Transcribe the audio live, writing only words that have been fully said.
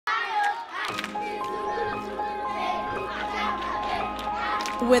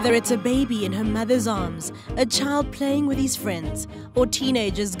Whether it's a baby in her mother's arms, a child playing with his friends, or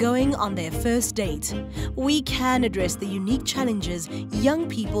teenagers going on their first date, we can address the unique challenges young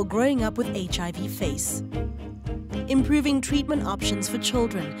people growing up with HIV face. Improving treatment options for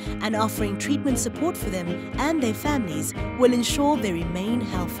children and offering treatment support for them and their families will ensure they remain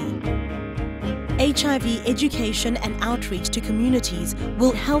healthy. HIV education and outreach to communities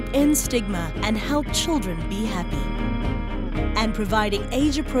will help end stigma and help children be happy. And providing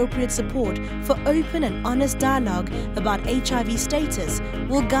age-appropriate support for open and honest dialogue about HIV status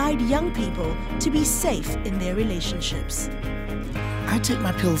will guide young people to be safe in their relationships. I take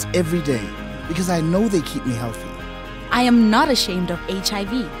my pills every day because I know they keep me healthy. I am not ashamed of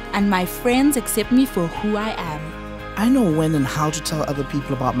HIV, and my friends accept me for who I am. I know when and how to tell other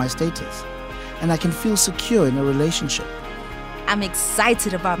people about my status, and I can feel secure in a relationship. I'm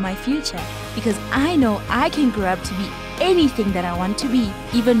excited about my future because I know I can grow up to be anything that I want to be,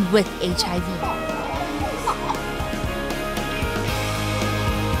 even with HIV.